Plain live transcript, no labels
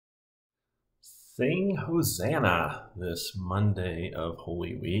Sing Hosanna this Monday of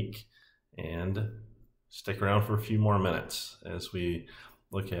Holy Week, and stick around for a few more minutes as we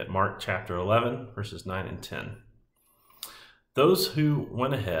look at Mark chapter 11, verses 9 and 10. Those who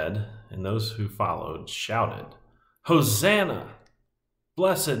went ahead and those who followed shouted, "Hosanna!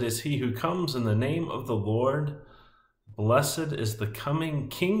 Blessed is he who comes in the name of the Lord. Blessed is the coming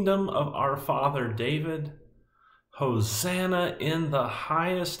kingdom of our father David. Hosanna in the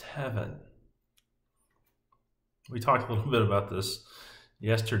highest heaven." We talked a little bit about this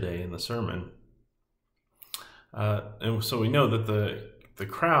yesterday in the sermon. And so we know that the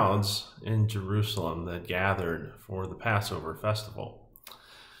crowds in Jerusalem that gathered for the Passover festival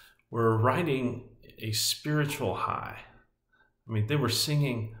were riding a spiritual high. I mean, they were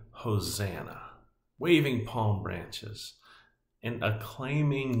singing Hosanna, waving palm branches, and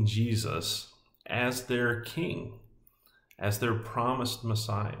acclaiming Jesus as their king, as their promised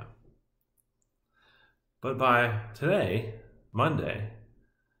Messiah. But by today, Monday,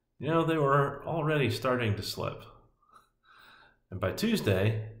 they were already starting to slip. And by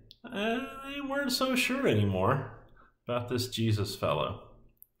Tuesday, they weren't so sure anymore about this Jesus fellow.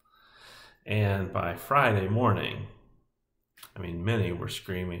 And by Friday morning, many were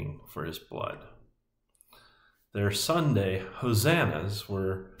screaming for his blood. Their Sunday hosannas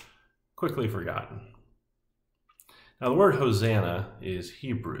were quickly forgotten. Now, the word Hosanna is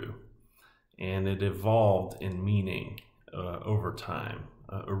Hebrew, and it evolved in meaning over time.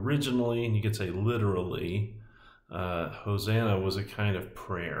 Originally, and you could say literally, Hosanna was a kind of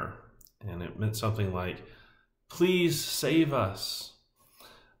prayer, and it meant something like, "Please save us."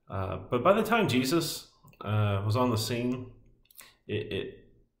 But by the time Jesus was on the scene,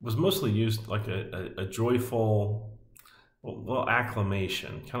 it was mostly used like a joyful,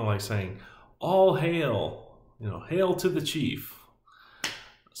 acclamation, kind of like saying, "All hail, hail to the chief."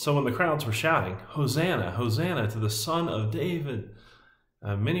 So when the crowds were shouting, "Hosanna, Hosanna to the Son of David,"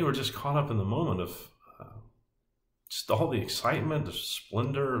 many were just caught up in the moment of just all the excitement, the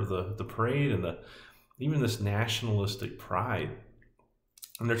splendor of the parade, and even this nationalistic pride.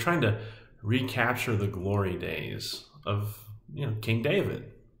 And they're trying to recapture the glory days of King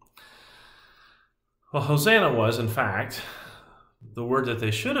David. Well, Hosanna was, in fact, the word that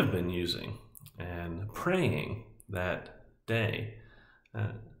they should have been using and praying that day.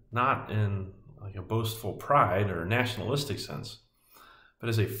 Not in like a boastful pride or nationalistic sense, but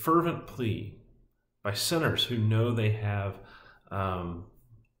as a fervent plea by sinners who know they have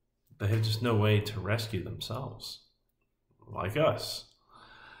just no way to rescue themselves, like us.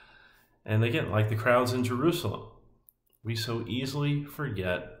 And again, like the crowds in Jerusalem, we so easily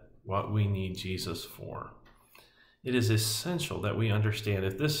forget what we need Jesus for. It is essential that we understand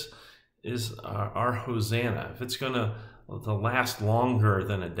if this is our Hosanna, if it's going to last longer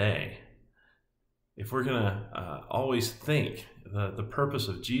than a day, if we're going to always think the purpose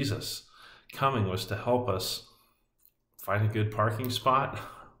of Jesus coming was to help us find a good parking spot.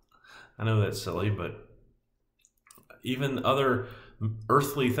 I know that's silly, but even other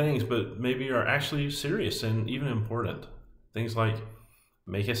earthly things, but maybe are actually serious and even important. Things like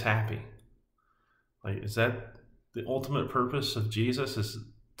make us happy. Like, is that the ultimate purpose of Jesus, is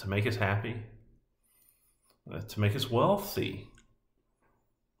to make us happy? To make us wealthy?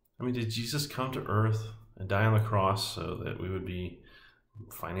 Did Jesus come to earth and die on the cross so that we would be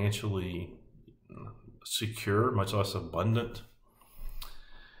financially secure, much less abundant,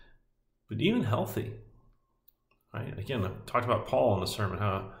 but even healthy? Right? Again, I talked about Paul in the sermon,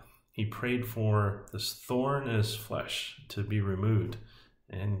 how he prayed for this thorn in his flesh to be removed,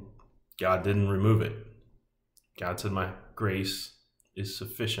 and God didn't remove it. God said, "My grace is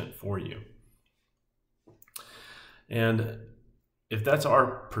sufficient for you." And if that's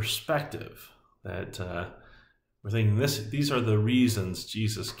our perspective, that we're thinking these are the reasons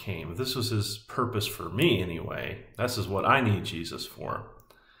Jesus came, if this was his purpose for me anyway, this is what I need Jesus for,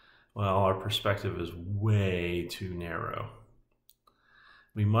 well, our perspective is way too narrow.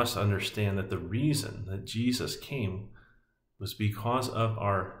 We must understand that the reason that Jesus came was because of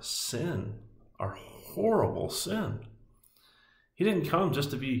our sin, our horrible sin. He didn't come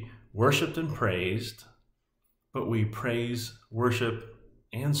just to be worshiped and praised, but we praise, worship,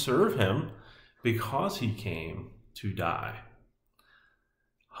 and serve him because he came to die,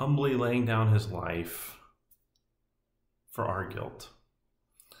 humbly laying down his life for our guilt.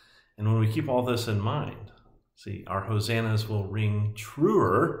 And when we keep all this in mind, see, our hosannas will ring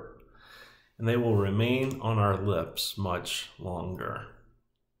truer, and they will remain on our lips much longer.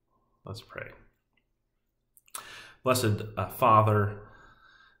 Let's pray. Blessed Father,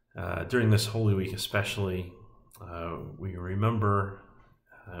 during this Holy Week especially, we remember,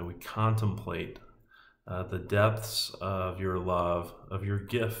 we contemplate the depths of your love, of your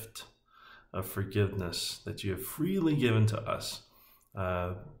gift of forgiveness that you have freely given to us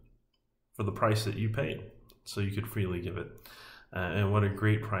for the price that you paid, so you could freely give it. And what a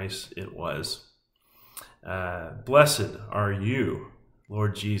great price it was. Blessed are you,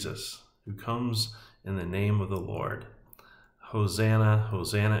 Lord Jesus, who comes in the name of the Lord. Hosanna,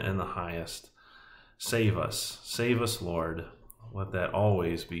 Hosanna in the highest. Save us, Lord. Let that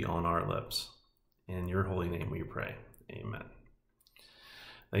always be on our lips. In your holy name we pray. Amen.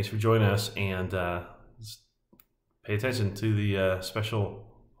 Thanks for joining us, and pay attention to the special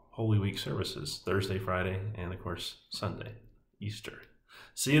Holy Week services, Thursday, Friday, and of course Sunday, Easter.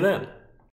 See you then.